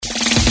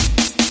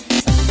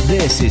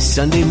This is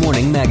Sunday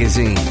Morning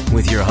Magazine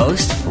with your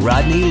host,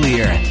 Rodney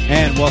Lear.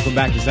 And welcome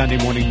back to Sunday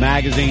Morning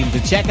Magazine. To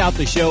check out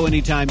the show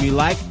anytime you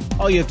like,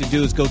 all you have to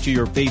do is go to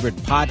your favorite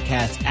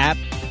podcast app,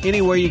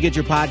 anywhere you get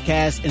your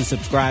podcasts, and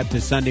subscribe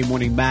to Sunday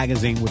Morning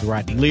Magazine with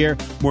Rodney Lear.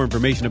 More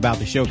information about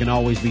the show can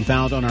always be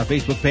found on our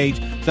Facebook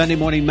page, Sunday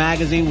Morning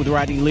Magazine with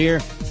Rodney Lear.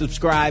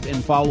 Subscribe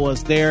and follow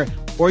us there.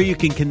 Or you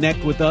can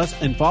connect with us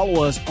and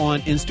follow us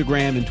on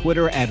Instagram and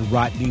Twitter at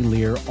Rodney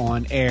Lear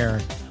On Air.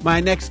 My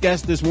next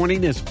guest this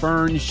morning is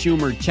Fern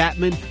Schumer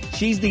Chapman.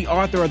 She's the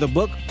author of the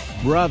book,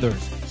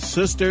 Brothers,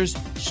 Sisters,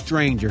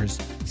 Strangers,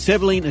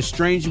 Sibling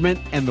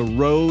Estrangement, and the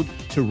Road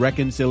to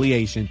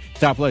Reconciliation.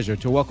 It's our pleasure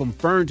to welcome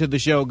Fern to the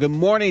show. Good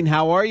morning.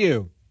 How are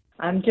you?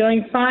 I'm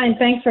doing fine.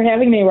 Thanks for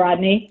having me,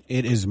 Rodney.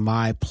 It is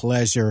my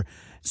pleasure.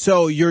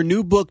 So your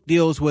new book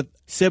deals with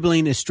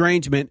sibling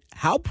estrangement.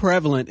 How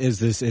prevalent is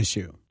this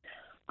issue?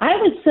 I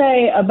would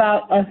say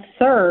about a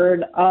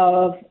third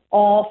of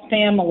all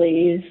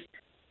families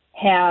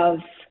have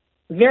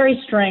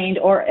very strained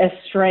or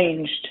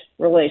estranged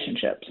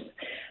relationships.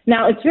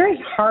 Now, it's very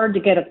hard to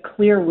get a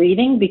clear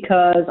reading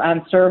because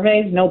on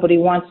surveys, nobody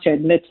wants to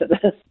admit to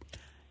this.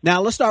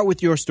 Now, let's start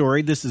with your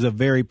story. This is a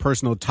very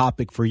personal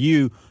topic for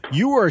you.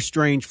 You were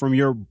estranged from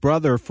your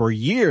brother for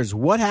years.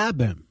 What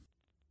happened?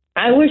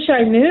 I wish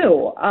I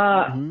knew.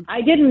 I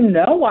didn't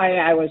know why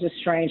I was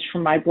estranged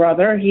from my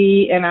brother.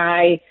 He and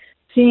I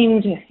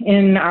seemed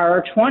in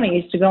our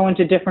 20s to go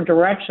into different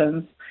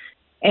directions.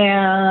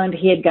 And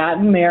he had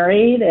gotten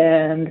married,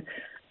 and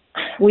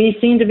we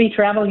seemed to be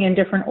traveling in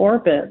different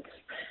orbits.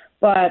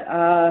 But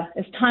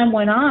as time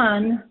went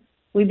on,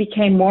 we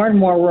became more and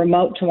more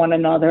remote to one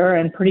another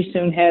and pretty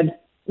soon had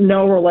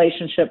no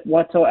relationship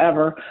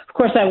whatsoever. Of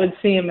course, I would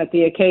see him at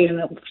the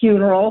occasional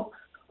funeral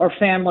or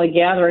family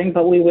gathering,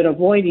 but we would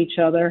avoid each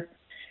other.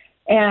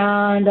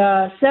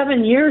 And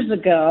 7 years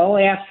ago,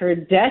 after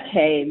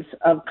decades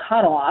of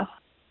cutoff,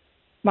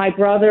 my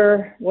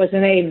brother was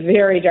in a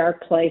very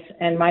dark place,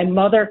 and my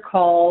mother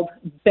called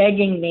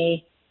begging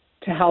me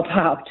to help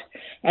out.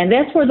 And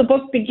that's where the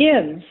book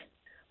begins,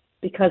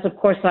 because, of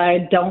course,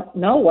 I don't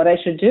know what I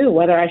should do,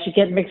 whether I should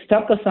get mixed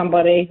up with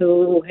somebody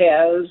who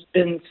has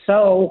been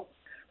so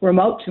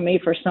remote to me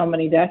for so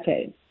many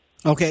decades.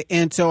 Okay,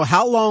 and so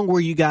how long were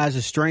you guys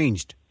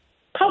estranged?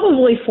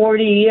 Probably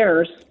 40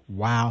 years.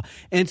 Wow.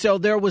 And so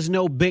there was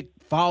no big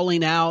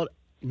falling out,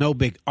 no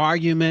big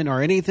argument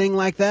or anything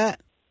like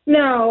that?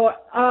 No,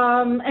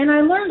 and I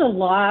learned a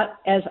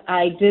lot as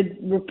I did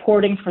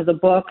reporting for the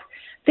book.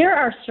 There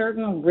are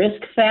certain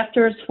risk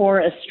factors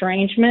for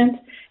estrangement,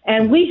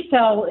 and we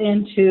fell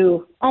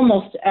into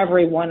almost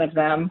every one of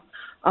them.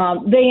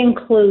 They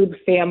include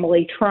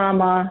family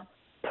trauma,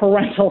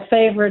 parental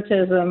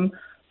favoritism,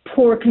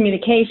 poor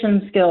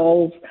communication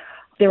skills,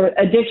 there were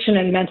addiction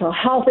and mental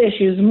health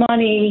issues,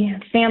 money,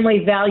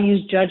 family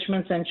values,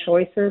 judgments, and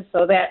choices.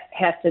 So that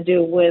has to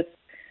do with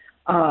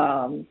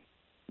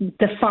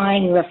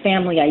defining the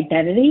family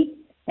identity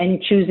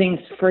and choosing,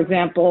 for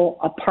example,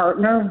 a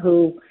partner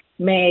who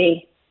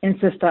may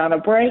insist on a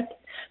break.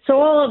 So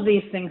all of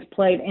these things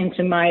played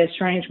into my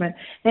estrangement.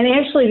 And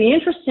actually, the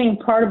interesting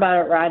part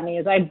about it, Rodney,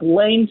 is I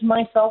blamed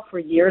myself for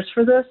years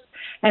for this.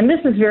 And this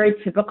is very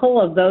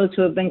typical of those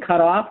who have been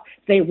cut off.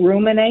 They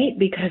ruminate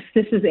because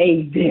this is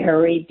a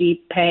very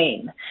deep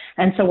pain.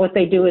 And so what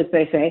they do is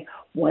they say,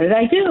 what did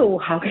I do?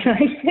 How can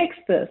I fix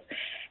this?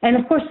 And,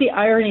 of course, the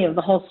irony of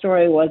the whole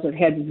story was it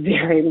had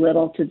very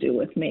little to do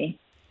with me.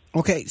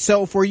 Okay,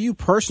 so for you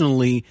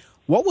personally,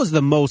 what was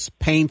the most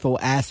painful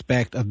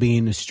aspect of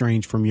being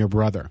estranged from your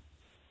brother?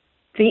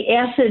 The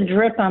acid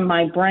drip on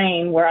my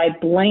brain where I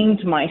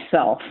blamed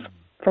myself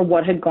for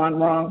what had gone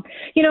wrong.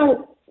 You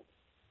know,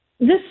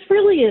 this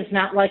really is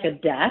not like a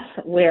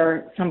death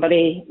where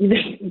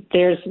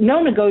there's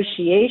no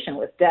negotiation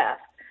with death.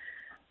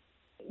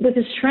 With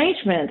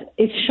estrangement,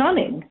 it's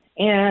shunning,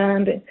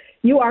 and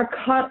you are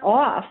cut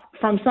off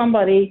from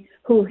somebody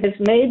who has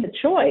made the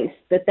choice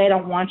that they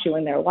don't want you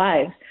in their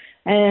lives.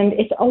 And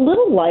it's a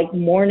little like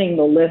mourning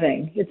the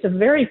living. It's a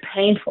very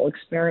painful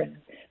experience.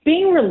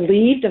 Being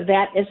relieved of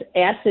that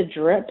acid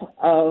drip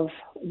of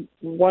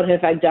what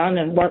have I done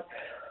and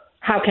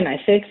how can I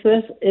fix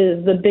this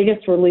is the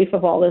biggest relief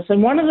of all this.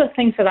 And one of the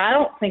things that I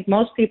don't think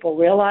most people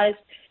realize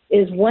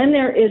is when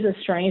there is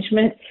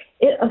estrangement,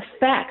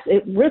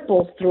 it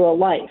ripples through a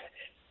life.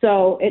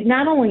 So it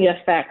not only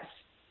affects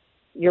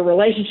your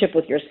relationship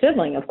with your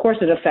sibling, of course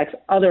it affects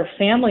other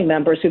family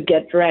members who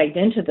get dragged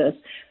into this,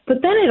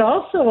 but then it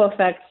also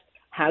affects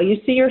how you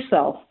see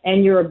yourself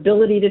and your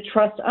ability to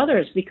trust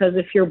others, because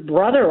if your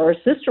brother or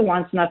sister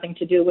wants nothing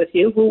to do with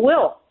you, who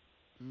will?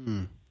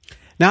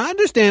 Now, I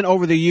understand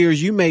over the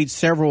years you made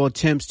several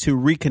attempts to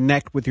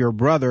reconnect with your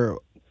brother.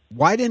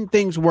 Why didn't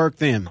things work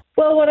then?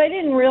 Well, what I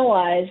didn't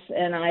realize,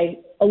 and I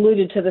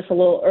alluded to this a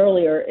little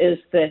earlier, is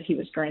that he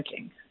was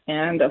drinking.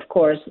 And, of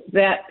course,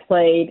 that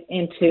played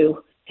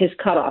into his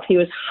cutoff. He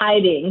was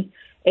hiding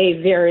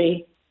a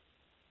very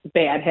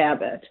bad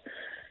habit.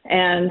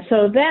 And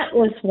so that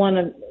was one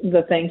of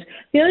the things.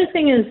 The other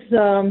thing is,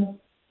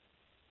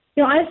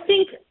 I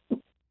think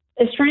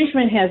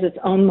estrangement has its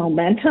own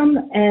momentum,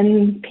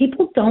 and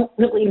people don't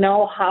really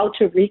know how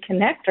to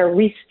reconnect or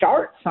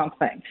restart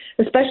something,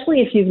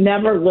 especially if you've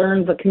never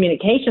learned the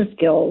communication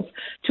skills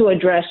to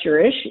address your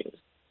issues.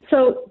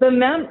 So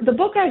the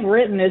book I've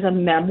written is a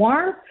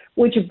memoir,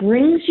 which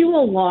brings you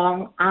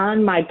along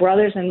on my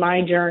brothers and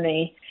my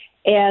journey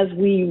as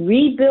we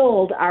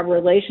rebuild our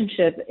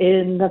relationship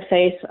in the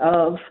face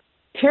of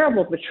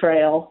terrible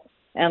betrayal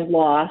and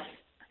loss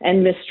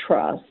and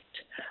mistrust.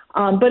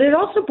 But it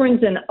also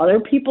brings in other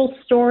people's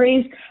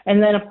stories,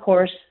 and then, of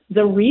course,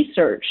 the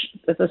research,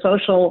 the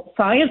social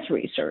science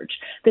research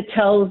that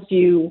tells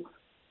you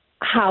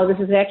how this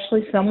is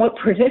actually somewhat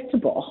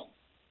predictable.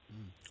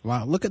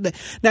 Wow, look at that.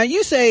 Now,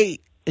 you say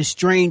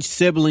estranged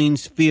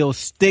siblings feel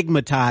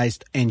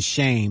stigmatized and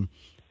shame.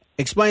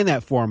 Explain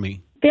that for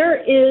me. There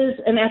is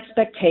an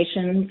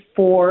expectation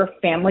for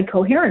family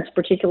coherence,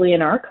 particularly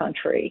in our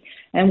country,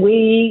 and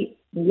we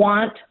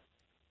want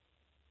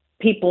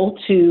people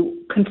to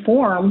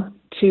conform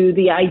to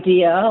the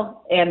idea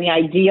and the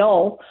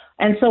ideal.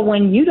 And so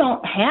when you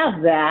don't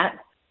have that,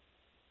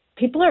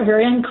 people are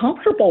very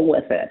uncomfortable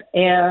with it.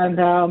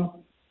 And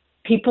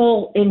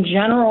people in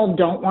general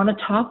don't want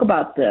to talk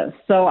about this.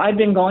 So I've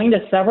been going to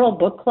several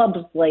book clubs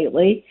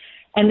lately,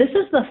 and this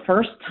is the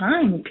first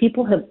time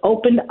people have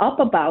opened up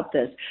about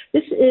this.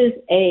 This is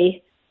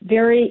a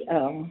very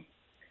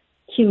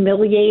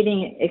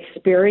humiliating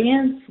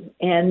experience,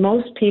 and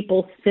most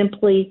people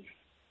simply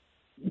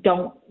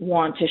don't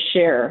want to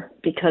share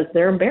because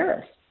they're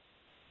embarrassed.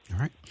 All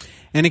right.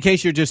 And in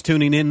case you're just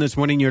tuning in this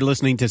morning, you're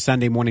listening to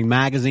Sunday Morning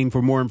Magazine.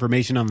 For more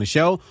information on the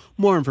show,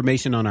 more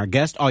information on our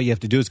guest, all you have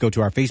to do is go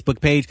to our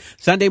Facebook page,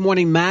 Sunday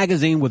Morning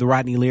Magazine with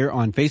Rodney Lear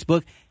on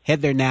Facebook.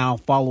 Head there now,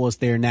 follow us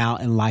there now,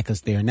 and like us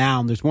there now.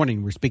 And this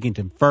morning, we're speaking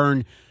to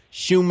Fern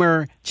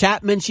Schumer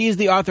Chapman. She is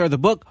the author of the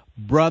book,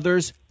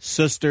 Brothers,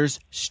 Sisters,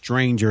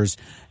 Strangers.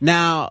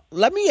 Now,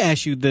 let me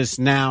ask you this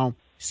now.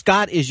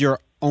 Scott is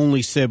your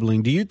only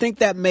sibling. Do you think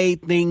that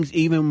made things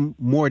even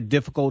more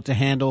difficult to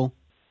handle?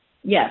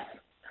 Yes.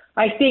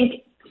 I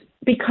think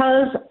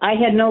because I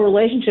had no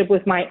relationship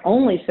with my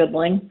only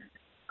sibling,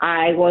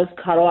 I was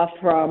cut off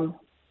from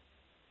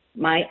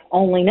my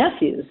only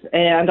nephews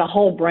and a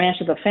whole branch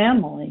of the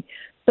family.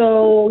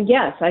 So,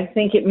 yes, I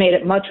think it made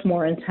it much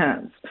more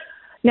intense.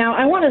 Now,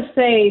 I want to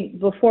say,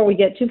 before we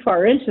get too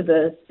far into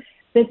this,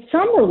 that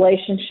some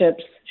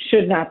relationships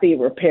should not be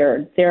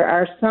repaired. There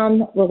are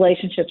some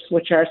relationships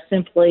which are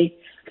simply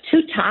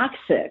too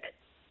toxic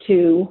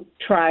to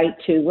try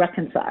to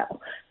reconcile.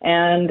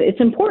 And it's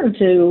important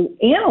to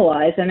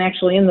analyze, and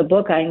actually in the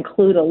book I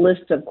include a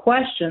list of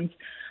questions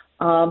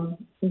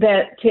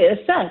that to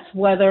assess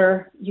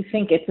whether you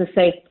think it's a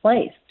safe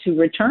place to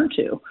return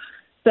to.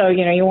 So,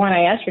 you want to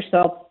ask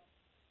yourself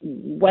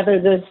whether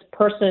this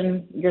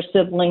person, your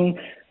sibling,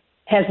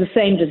 has the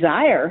same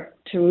desire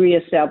to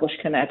reestablish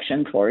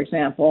connection, for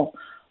example.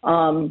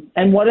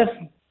 And what if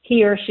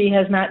he or she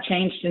has not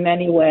changed in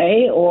any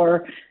way,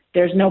 or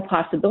there's no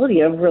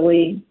possibility of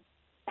really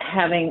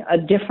having a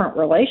different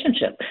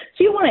relationship?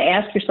 So you want to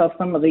ask yourself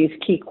some of these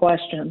key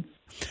questions.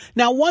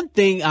 Now, one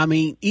thing,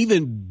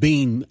 even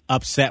being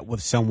upset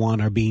with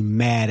someone or being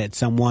mad at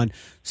someone,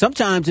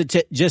 sometimes it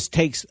just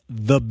takes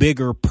the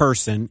bigger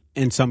person,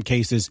 in some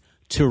cases,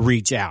 to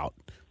reach out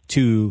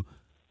to,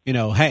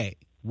 hey,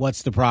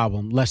 what's the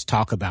problem? Let's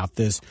talk about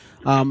this.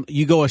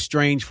 You go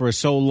estranged for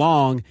so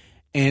long,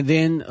 and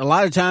then a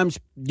lot of times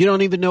you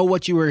don't even know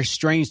what you were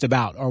estranged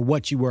about or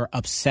what you were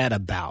upset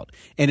about.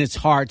 And it's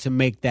hard to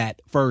make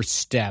that first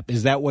step.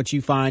 Is that what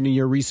you find in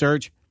your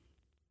research?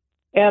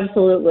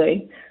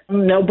 Absolutely.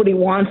 Nobody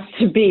wants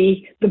to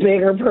be the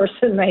bigger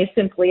person. They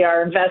simply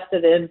are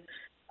invested in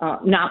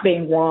not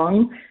being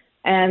wrong.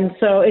 And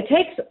so it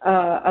takes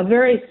a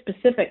very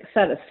specific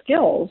set of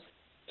skills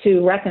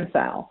to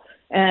reconcile.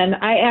 And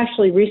I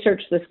actually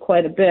researched this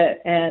quite a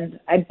bit, and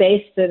I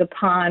based it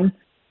upon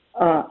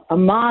a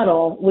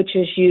model which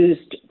is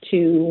used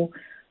to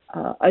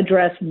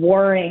address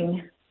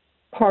warring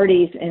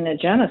parties in a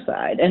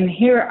genocide. And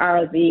here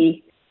are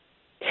the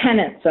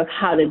tenets of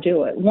how to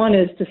do it. One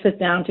is to sit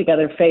down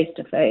together face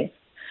to face.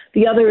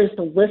 The other is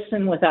to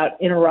listen without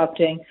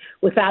interrupting,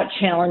 without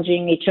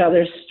challenging each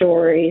other's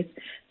stories.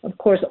 Of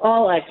course,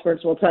 all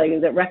experts will tell you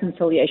that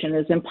reconciliation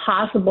is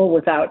impossible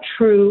without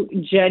true,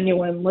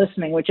 genuine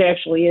listening, which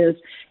actually is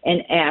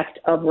an act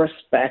of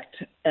respect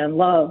and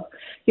love.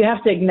 You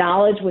have to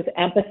acknowledge with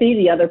empathy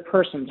the other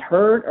person's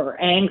hurt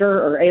or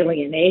anger or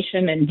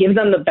alienation and give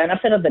them the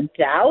benefit of the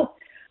doubt.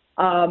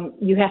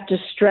 You have to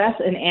stress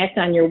and act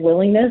on your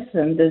willingness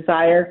and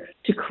desire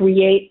to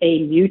create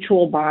a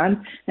mutual bond.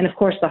 And, of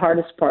course, the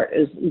hardest part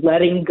is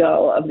letting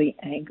go of the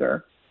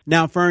anger.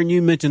 Now, Fern,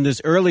 you mentioned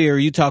this earlier.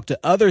 You talked to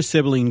other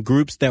sibling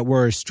groups that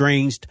were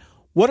estranged.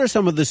 What are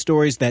some of the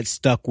stories that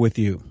stuck with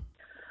you?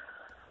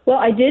 Well,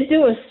 I did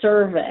do a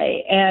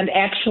survey, and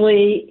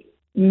actually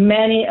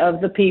many of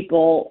the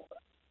people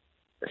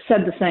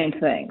said the same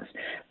things.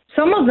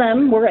 Some of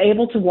them were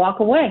able to walk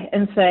away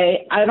and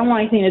say, I don't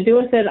want anything to do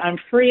with it. I'm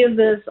free of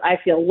this. I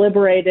feel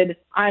liberated.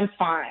 I'm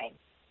fine.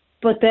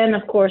 But then,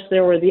 of course,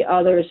 there were the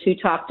others who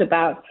talked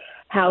about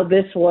how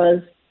this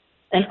was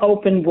an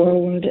open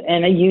wound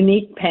and a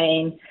unique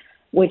pain,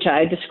 which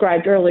I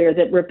described earlier,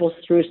 that ripples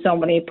through so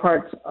many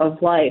parts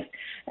of life.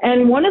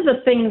 And one of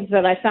the things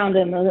that I found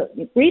in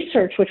the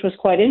research, which was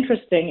quite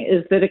interesting,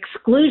 is that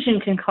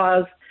exclusion can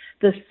cause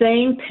the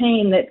same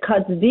pain that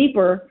cuts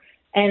deeper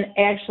and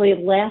actually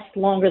lasts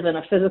longer than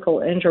a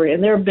physical injury.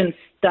 And there have been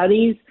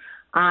studies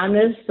on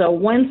this. So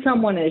when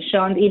someone is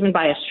shunned, even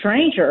by a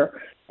stranger,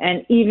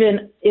 and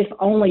even if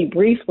only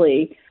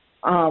briefly,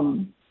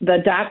 the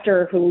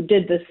doctor who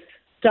did this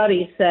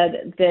study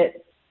said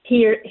that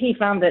he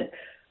found that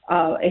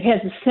it has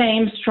the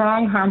same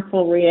strong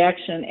harmful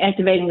reaction,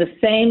 activating the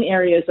same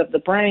areas of the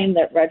brain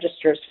that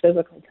registers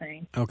physical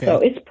pain. Okay. So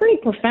it's pretty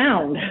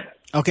profound.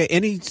 Okay.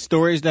 Any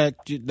stories that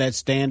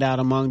stand out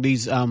among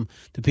these the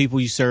people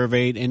you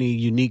surveyed? Any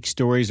unique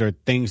stories or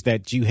things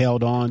that you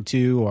held on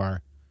to?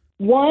 Or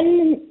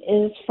one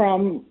is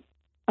from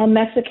a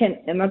Mexican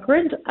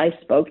immigrant I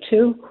spoke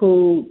to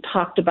who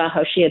talked about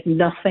how she had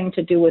nothing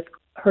to do with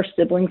her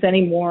siblings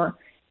anymore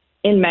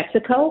in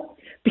Mexico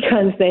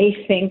because they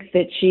think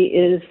that she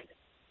is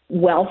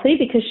wealthy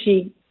because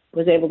she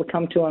was able to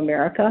come to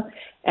America,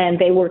 and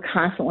they were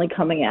constantly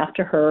coming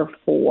after her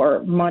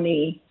for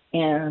money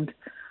and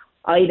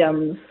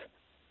items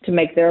to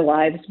make their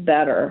lives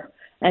better.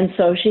 And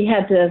so she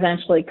had to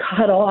eventually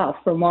cut off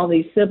from all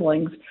these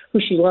siblings who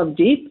she loved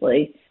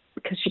deeply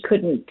because she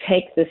couldn't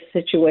take this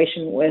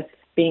situation with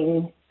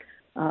being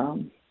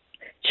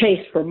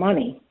chased for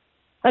money.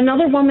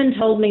 Another woman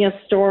told me a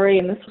story,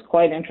 and this was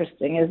quite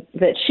interesting, is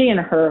that she and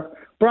her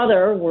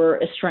brother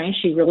were estranged.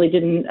 She really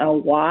didn't know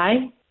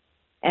why.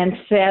 And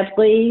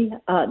sadly,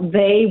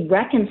 they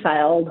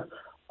reconciled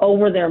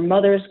over their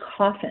mother's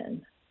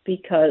coffin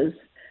because,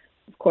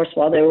 of course,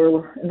 while they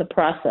were in the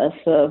process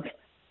of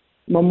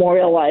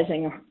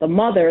memorializing the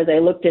mother, they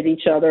looked at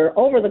each other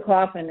over the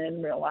coffin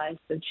and realized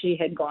that she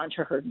had gone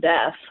to her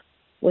death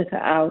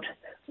without,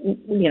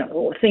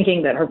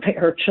 thinking that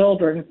her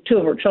children, two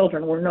of her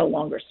children, were no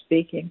longer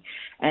speaking,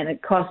 and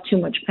it caused too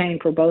much pain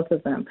for both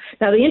of them.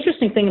 Now, the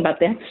interesting thing about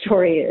that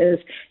story is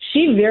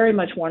she very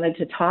much wanted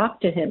to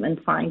talk to him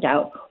and find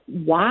out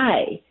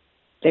why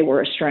they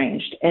were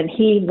estranged, and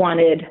he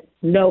wanted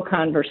no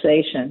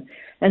conversation.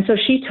 And so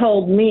she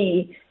told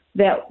me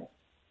that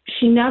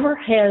she never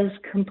has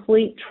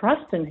complete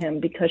trust in him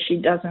because she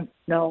doesn't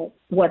know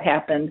what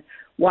happened,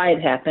 why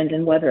it happened,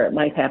 and whether it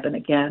might happen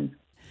again.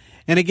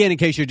 And again, in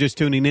case you're just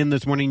tuning in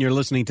this morning, you're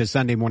listening to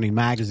Sunday Morning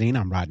Magazine.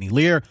 I'm Rodney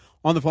Lear.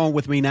 On the phone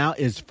with me now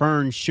is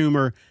Fern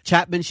Schumer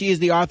Chapman. She is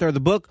the author of the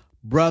book,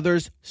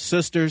 Brothers,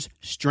 Sisters,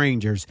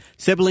 Strangers,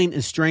 Sibling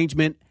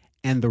Estrangement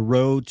and the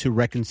Road to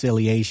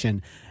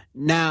Reconciliation.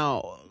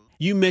 Now,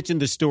 you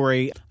mentioned the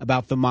story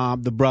about the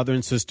mom, the brother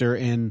and sister,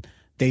 and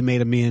they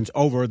made amends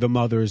over the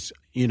mother's,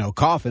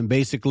 coffin,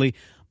 basically.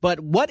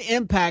 But what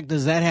impact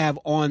does that have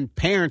on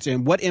parents,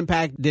 and what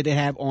impact did it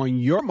have on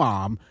your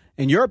mom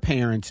and your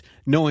parents,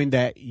 knowing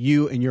that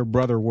you and your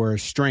brother were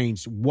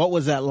estranged? What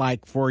was that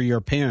like for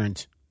your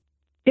parents?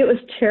 It was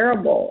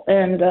terrible.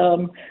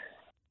 And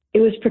it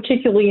was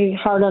particularly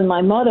hard on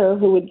my mother,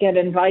 who would get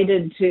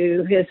invited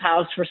to his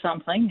house for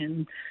something,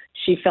 and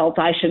she felt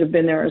I should have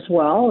been there as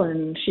well,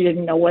 and she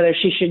didn't know whether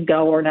she should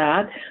go or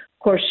not.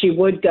 Of course, she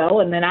would go,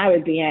 and then I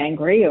would be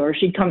angry, or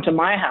she'd come to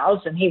my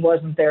house, and he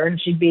wasn't there,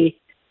 and she'd be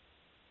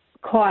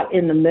caught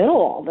in the middle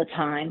all the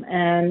time.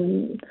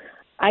 And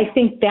I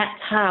think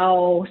that's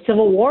how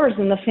civil wars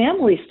in the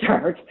family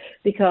start,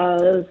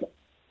 because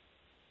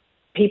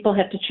people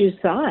have to choose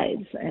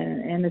sides,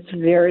 and it's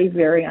very,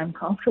 very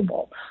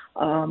uncomfortable.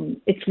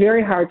 It's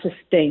very hard to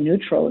stay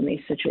neutral in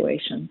these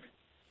situations.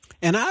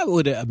 And I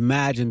would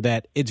imagine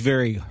that it's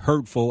very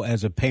hurtful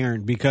as a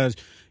parent, because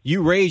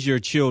you raise your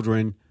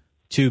children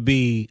to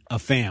be a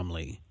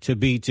family, to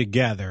be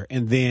together,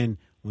 and then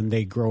when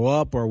they grow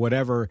up or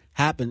whatever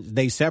happens,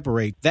 they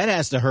separate. That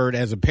has to hurt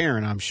as a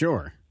parent, I'm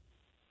sure.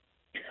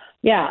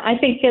 Yeah, I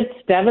think it's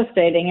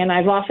devastating, and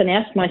I've often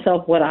asked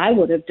myself what I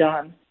would have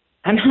done.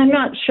 And I'm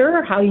not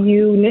sure how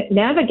you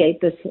navigate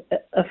this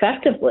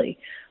effectively.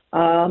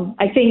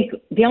 I think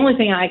the only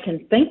thing I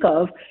can think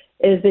of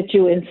is that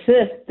you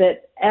insist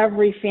that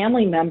every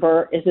family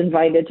member is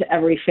invited to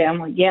every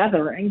family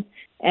gathering,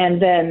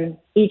 and then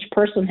each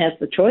person has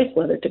the choice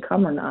whether to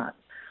come or not.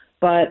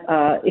 But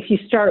if you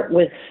start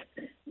with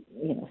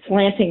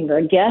slanting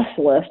the guest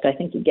list, I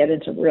think you get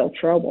into real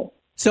trouble.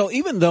 So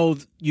even though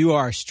you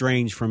are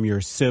estranged from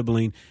your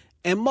sibling,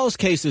 in most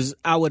cases,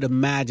 I would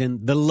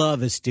imagine the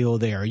love is still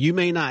there. You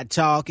may not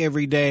talk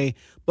every day,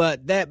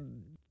 but that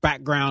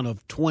background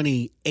of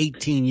 20,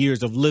 18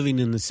 years of living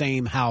in the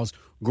same house,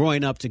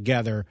 growing up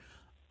together,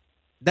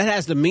 that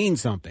has to mean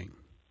something.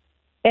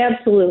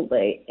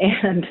 Absolutely.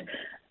 And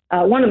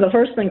one of the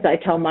first things I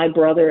tell my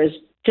brother is,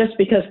 just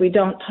because we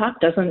don't talk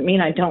doesn't mean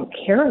I don't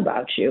care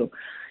about you.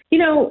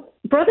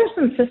 Brothers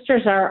and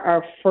sisters are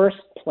our first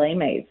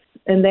playmates,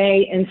 and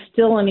they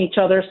instill in each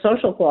other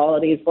social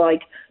qualities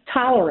like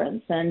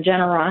tolerance and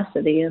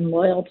generosity and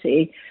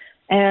loyalty.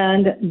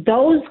 And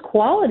those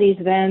qualities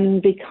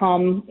then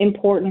become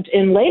important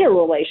in later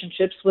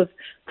relationships with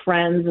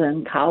friends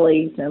and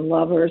colleagues and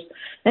lovers.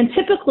 And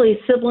typically,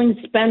 siblings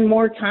spend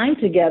more time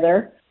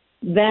together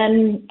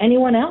than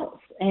anyone else.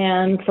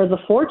 And for the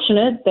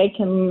fortunate,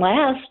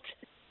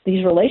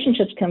 these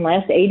relationships can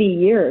last 80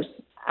 years,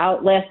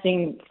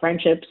 outlasting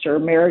friendships or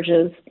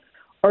marriages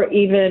or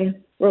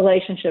even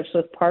relationships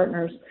with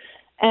partners.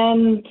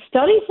 And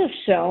studies have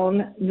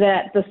shown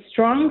that the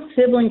strong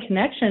sibling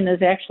connection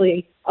is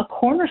actually a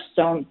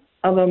cornerstone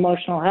of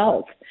emotional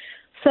health.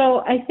 So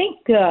I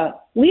think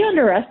we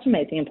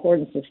underestimate the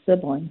importance of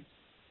siblings.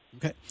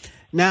 Okay.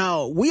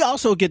 Now, we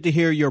also get to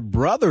hear your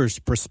brother's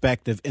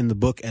perspective in the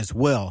book as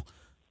well.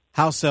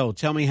 How so?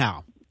 Tell me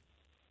how.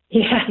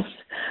 Yes.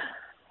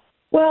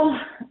 Well,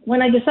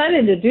 when I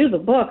decided to do the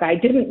book, I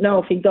didn't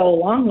know if he'd go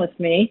along with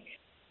me.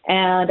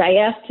 And I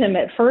asked him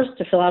at first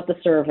to fill out the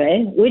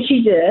survey, which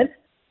he did.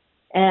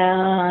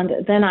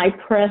 And then I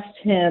pressed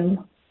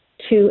him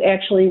to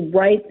actually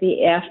write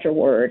the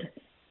afterword.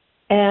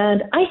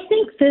 And I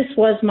think this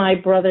was my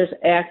brother's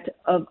act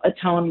of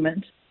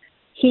atonement.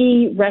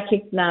 He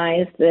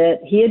recognized that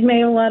he had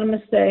made a lot of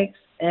mistakes,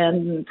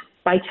 and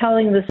by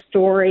telling the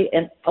story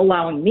and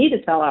allowing me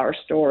to tell our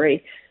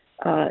story,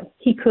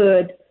 he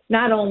could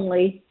not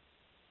only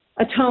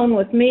atone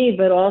with me,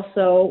 but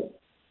also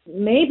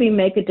maybe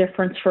make a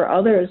difference for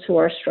others who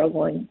are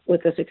struggling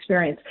with this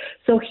experience.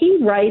 So he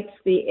writes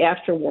the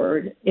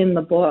afterword in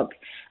the book,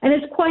 and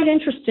it's quite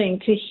interesting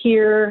to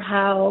hear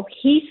how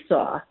he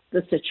saw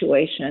the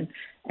situation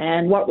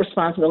and what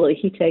responsibility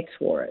he takes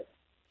for it.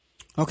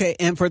 Okay,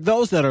 and for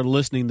those that are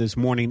listening this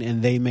morning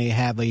and they may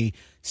have a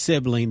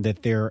sibling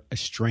that they're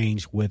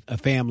estranged with, a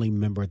family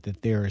member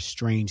that they're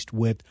estranged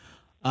with,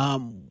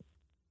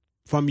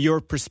 from your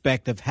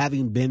perspective,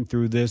 having been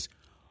through this,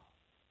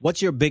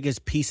 what's your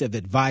biggest piece of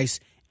advice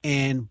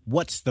and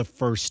what's the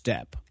first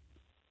step?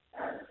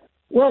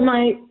 Well,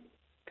 my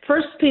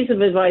first piece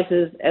of advice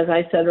is, as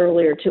I said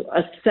earlier, to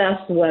assess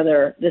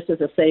whether this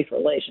is a safe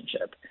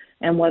relationship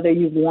and whether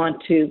you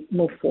want to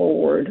move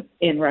forward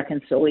in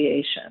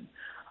reconciliation.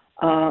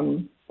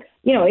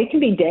 It can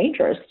be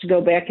dangerous to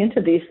go back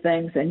into these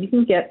things, and you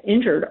can get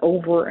injured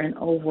over and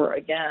over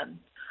again.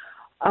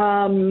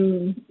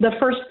 The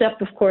first step,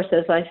 of course,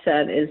 as I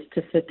said, is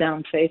to sit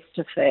down face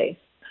to face.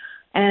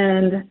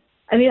 And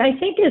I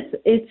think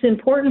it's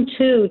important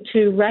too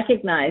to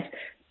recognize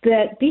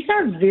that these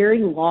are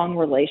very long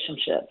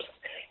relationships,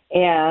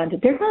 and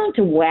they're going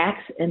to wax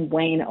and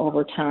wane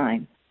over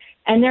time.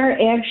 And they're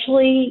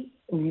actually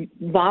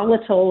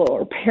volatile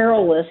or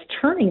perilous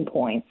turning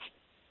points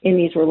in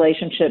these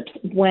relationships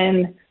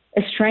when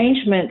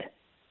estrangement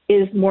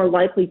is more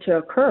likely to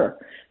occur.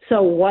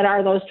 So what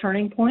are those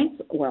turning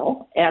points?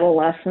 Well,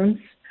 adolescence,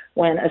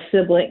 when a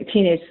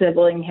teenage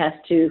sibling has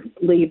to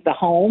leave the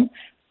home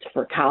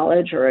for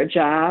college or a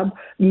job,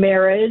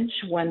 marriage,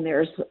 when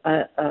there's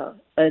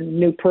a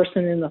new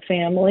person in the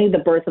family, the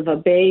birth of a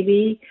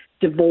baby,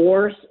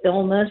 divorce,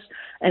 illness,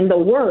 and the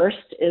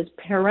worst is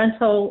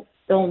parental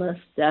illness,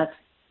 death,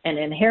 and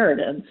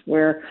inheritance,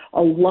 where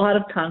a lot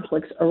of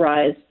conflicts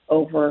arise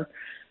over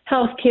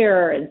health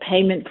care and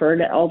payment for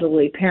an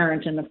elderly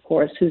parent, and of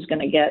course, who's going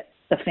to get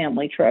the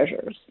family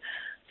treasures.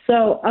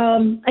 So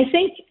I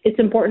think it's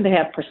important to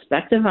have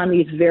perspective on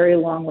these very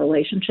long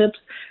relationships.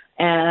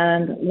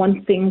 And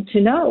one thing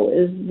to know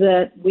is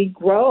that we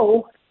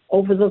grow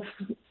over the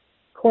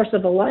course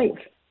of a life.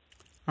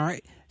 All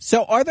right.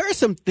 So are there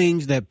some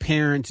things that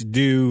parents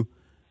do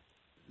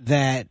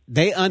that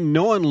they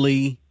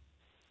unknowingly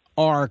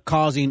are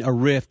causing a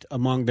rift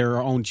among their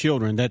own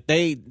children, that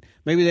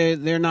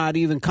they're not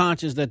even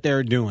conscious that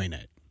they're doing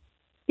it?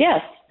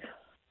 Yes.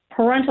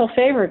 Parental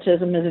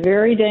favoritism is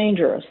very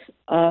dangerous.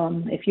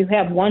 If you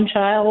have one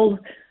child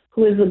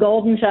who is the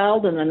golden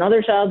child and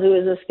another child who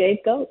is a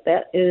scapegoat,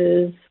 that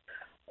is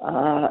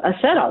a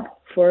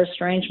setup for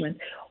estrangement.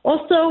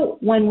 Also,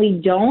 when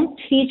we don't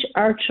teach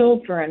our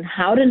children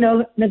how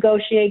to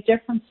negotiate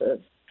differences,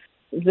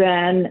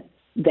 then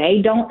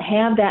they don't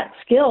have that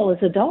skill as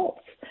adults.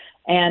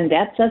 And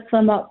that sets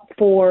them up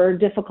for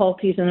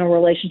difficulties in a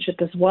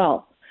relationship as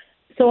well.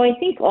 So I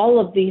think all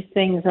of these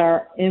things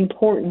are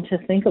important to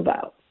think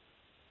about.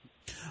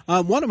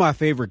 One of my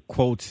favorite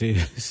quotes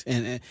is,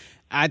 and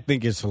I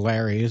think it's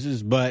hilarious,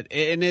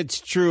 and it's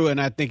true, and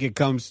I think it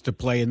comes to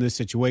play in this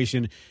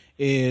situation,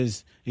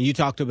 is, and you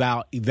talked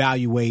about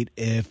evaluate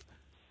if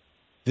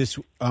this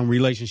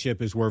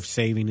relationship is worth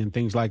saving and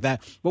things like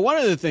that. But one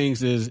of the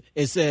things is,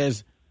 it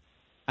says,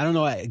 I don't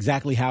know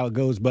exactly how it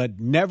goes, but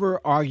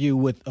never argue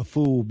with a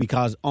fool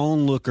because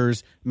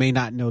onlookers may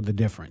not know the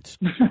difference.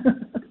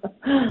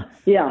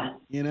 Yeah.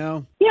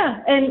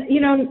 Yeah.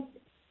 And,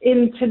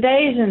 in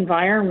today's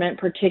environment,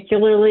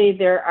 particularly,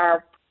 there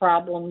are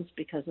problems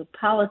because of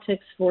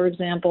politics, for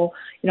example.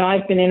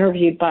 I've been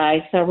interviewed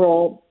by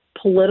several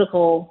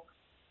political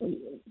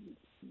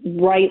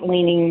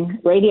right-leaning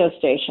radio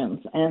stations,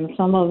 and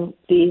some of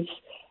the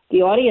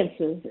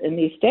audiences in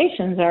these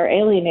stations are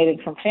alienated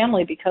from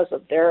family because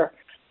of their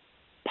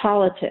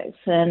politics.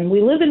 And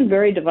we live in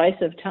very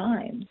divisive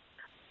times.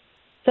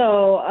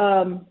 So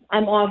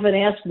I'm often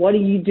asked, what do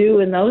you do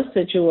in those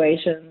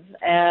situations?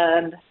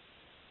 And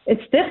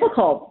it's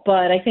difficult,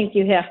 but I think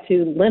you have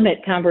to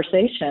limit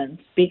conversations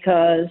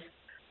because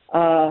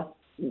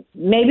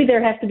maybe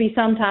there have to be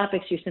some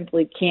topics you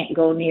simply can't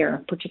go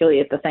near, particularly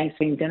at the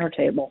Thanksgiving dinner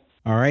table.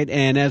 All right.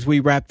 And as we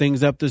wrap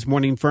things up this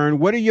morning, Fern,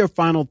 what are your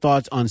final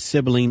thoughts on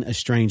sibling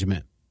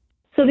estrangement?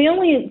 So the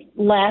only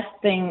last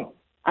thing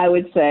I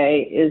would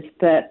say is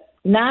that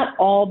not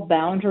all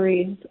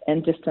boundaries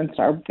and distance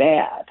are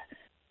bad.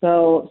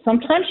 So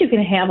sometimes you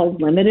can have a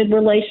limited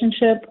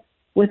relationship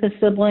with a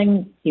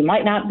sibling. You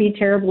might not be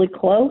terribly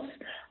close,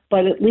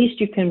 but at least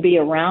you can be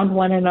around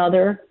one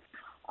another.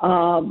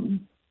 And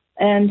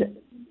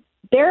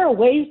there are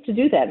ways to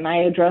do that, and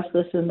I address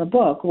this in the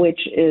book, which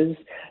is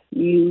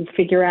you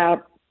figure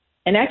out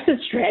an exit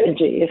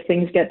strategy if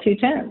things get too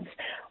tense.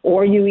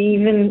 Or you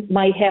even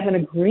might have an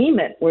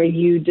agreement where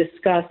you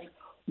discuss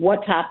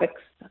what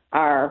topics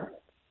are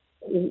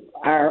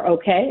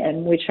okay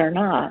and which are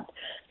not.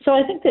 So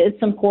I think that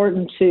it's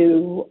important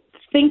to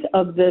think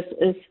of this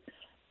as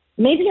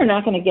maybe you're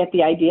not going to get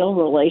the ideal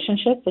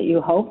relationship that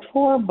you hoped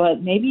for,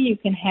 but maybe you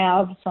can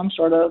have some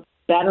sort of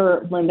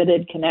better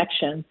limited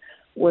connection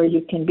where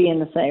you can be in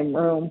the same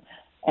room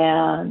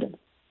and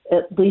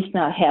at least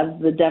not have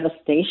the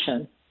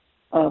devastation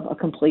of a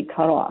complete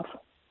cutoff.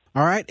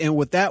 All right. And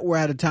with that, we're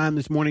out of time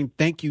this morning.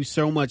 Thank you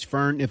so much,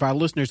 Fern. If our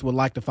listeners would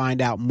like to find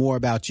out more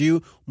about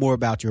you, more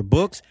about your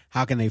books,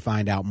 how can they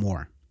find out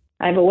more?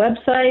 I have a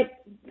website,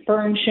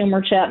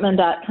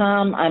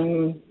 fernschumerchapman.com.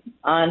 I'm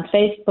on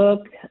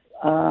Facebook.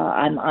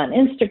 I'm on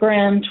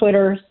Instagram,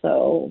 Twitter.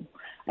 So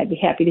I'd be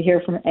happy to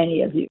hear from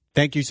any of you.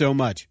 Thank you so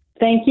much.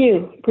 Thank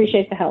you.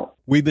 Appreciate the help.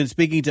 We've been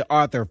speaking to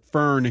author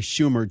Fern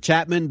Schumer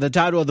Chapman. The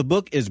title of the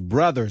book is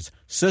Brothers,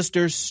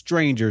 Sisters,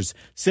 Strangers,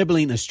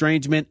 Sibling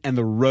Estrangement, and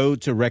the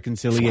Road to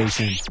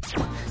Reconciliation.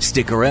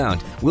 Stick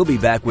around. We'll be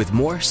back with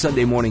more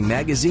Sunday Morning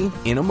Magazine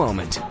in a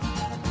moment.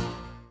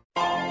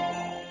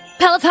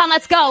 Peloton,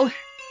 let's go.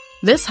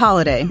 This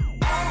holiday,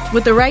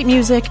 with the right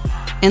music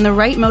and the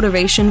right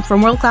motivation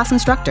from world-class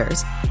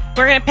instructors,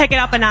 We're going to pick it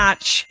up a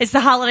notch. It's the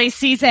holiday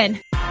season.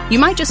 you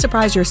might just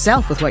surprise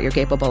yourself with what you're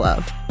capable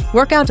of.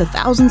 Work out to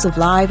thousands of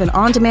live and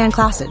on-demand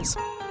classes,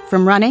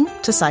 from running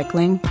to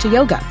cycling to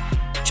yoga.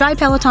 Try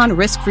Peloton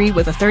risk-free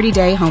with a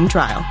 30-day home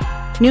trial.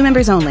 New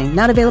members only,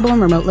 not available in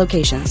remote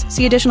locations.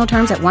 See additional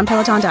terms at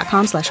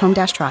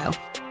onepeloton.com/home-trial.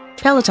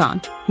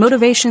 Peloton,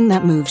 motivation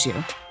that moves you.